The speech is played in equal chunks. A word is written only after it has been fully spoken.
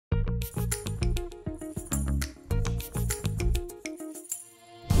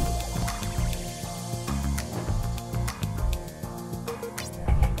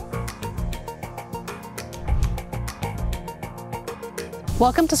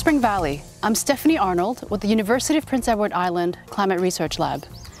Welcome to Spring Valley. I'm Stephanie Arnold with the University of Prince Edward Island Climate Research Lab.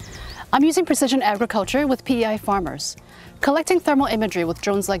 I'm using precision agriculture with PEI farmers, collecting thermal imagery with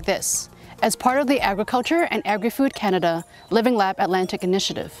drones like this as part of the Agriculture and Agri-Food Canada Living Lab Atlantic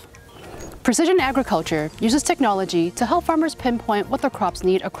initiative. Precision agriculture uses technology to help farmers pinpoint what their crops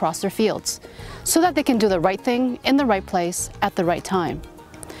need across their fields so that they can do the right thing in the right place at the right time.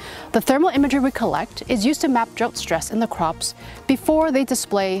 The thermal imagery we collect is used to map drought stress in the crops before they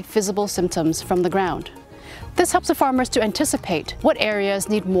display visible symptoms from the ground. This helps the farmers to anticipate what areas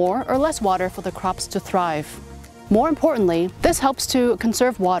need more or less water for the crops to thrive. More importantly, this helps to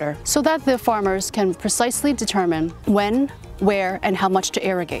conserve water so that the farmers can precisely determine when, where, and how much to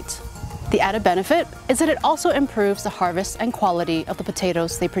irrigate. The added benefit is that it also improves the harvest and quality of the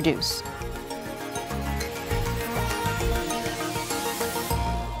potatoes they produce.